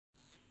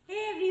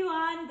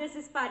everyone, this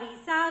is Pari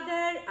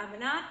Sagar. I'm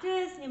an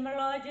artist,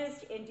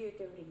 numerologist,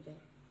 intuitive reader.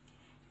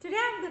 Today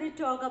I'm going to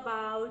talk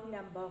about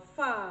number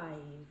 5,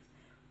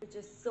 which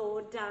is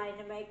so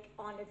dynamic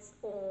on its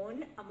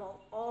own among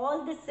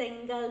all the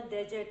single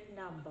digit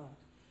number.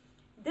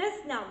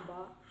 This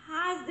number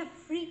has the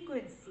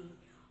frequency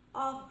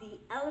of the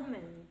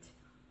element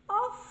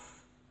of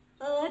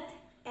earth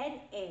and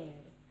air,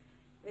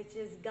 which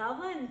is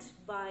governed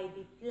by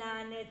the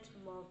planet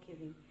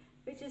Mercury,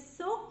 which is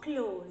so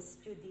close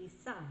to the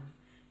sun.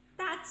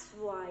 That's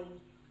why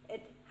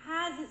it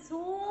has its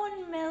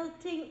own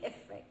melting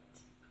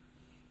effect.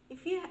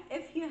 If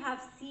you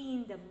have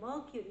seen the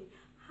Mercury,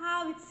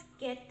 how it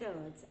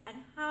scatters and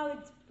how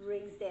it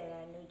brings their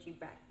energy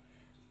back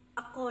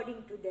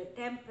according to their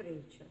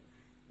temperature.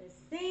 The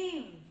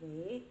same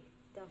way,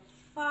 the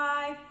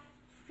 5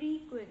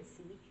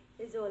 frequency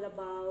is all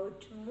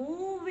about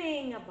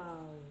moving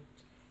about.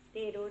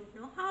 They don't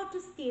know how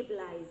to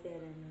stabilize their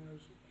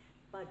energy.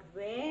 But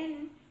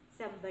when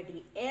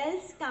somebody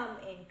else come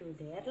into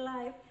their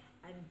life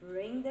and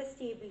bring the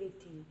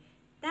stability,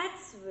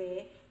 that's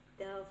where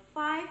the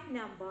 5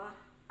 number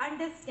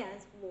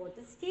understands what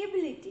is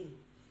stability.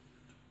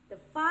 The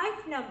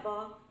 5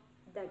 number,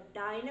 the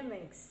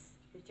dynamics,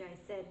 which I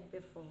said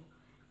before,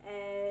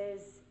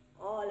 is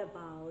all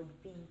about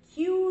being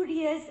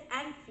curious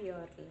and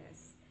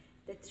fearless.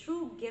 The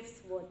true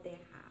gifts what they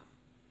have.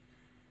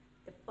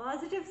 The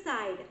positive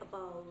side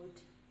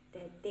about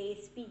that they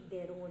speak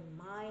their own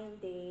mind.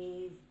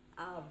 They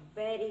are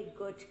very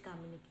good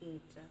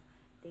communicator.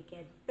 They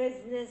get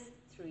business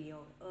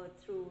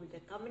through the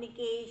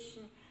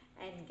communication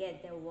and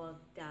get their work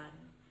done.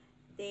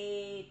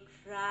 They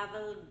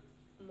travel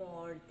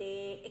more.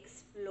 They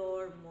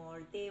explore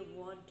more. They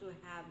want to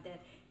have their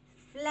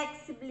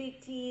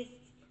flexibilities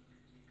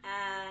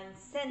and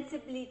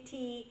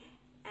sensibility,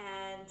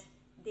 and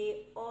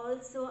they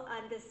also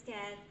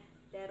understand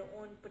their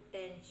own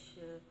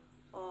potential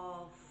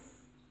of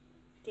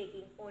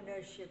taking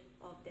ownership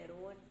of their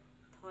own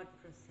thought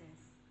process.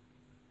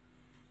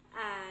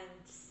 And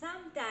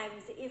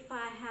sometimes if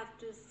I have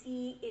to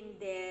see in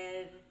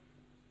their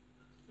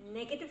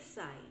negative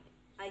side,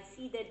 I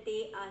see that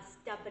they are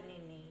stubborn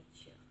in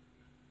nature.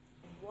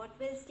 And what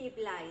will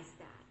stabilize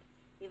that?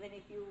 Even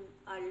if you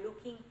are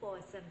looking for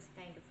some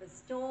kind of a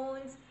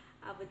stones,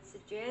 I would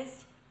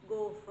suggest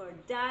go for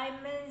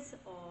diamonds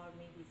or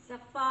maybe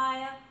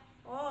sapphire,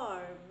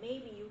 or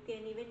maybe you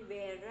can even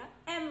wear an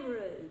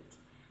emerald.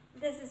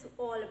 This is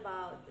all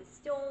about the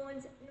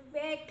stones,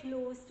 very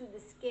close to the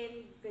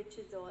skin, which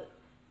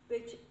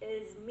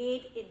is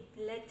made in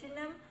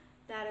platinum.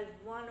 That is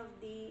one of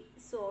the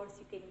source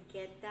you can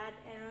get that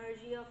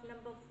energy of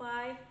number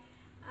 5.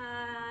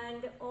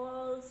 And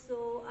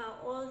also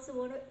I also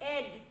want to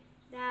add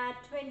that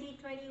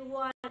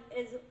 2021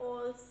 is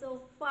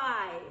also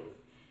 5.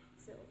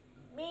 So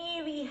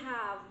may we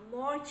have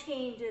more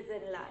changes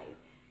in life.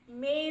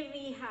 May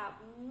we have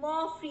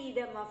more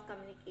freedom of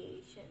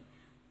communication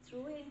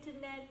through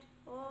internet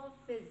or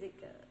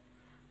physical,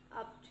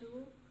 up to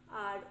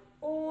our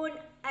own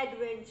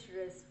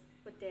adventurous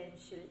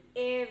potential.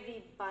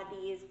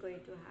 Everybody is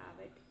going to have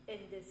it in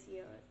this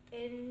year,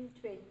 in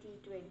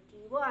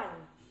 2021.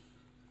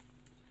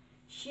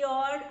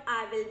 Sure,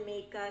 I will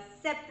make a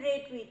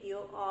separate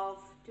video of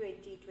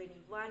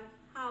 2021,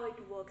 how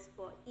it works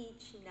for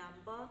each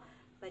number,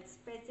 but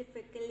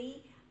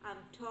specifically I'm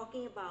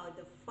talking about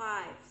the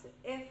 5. So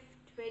if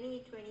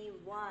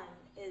 2021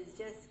 is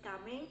just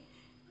coming,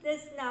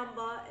 this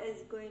number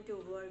is going to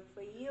work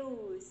for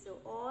you. So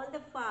all the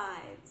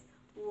 5s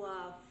who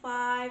are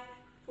 5,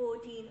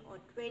 14 or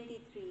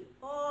 23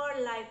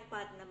 or life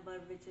path number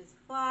which is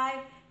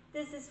 5,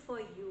 this is for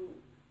you.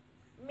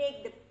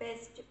 Make the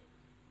best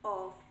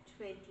of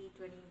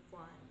 2021.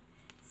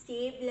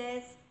 Stay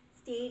blessed,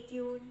 stay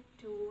tuned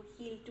to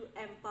Heal to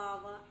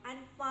Empower, and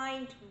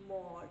find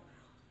more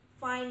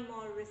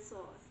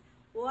resource.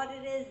 What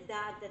it is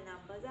that the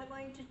numbers are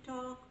going to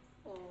talk,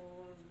 or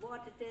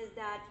what it is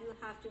that you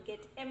have to get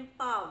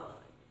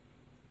empowered.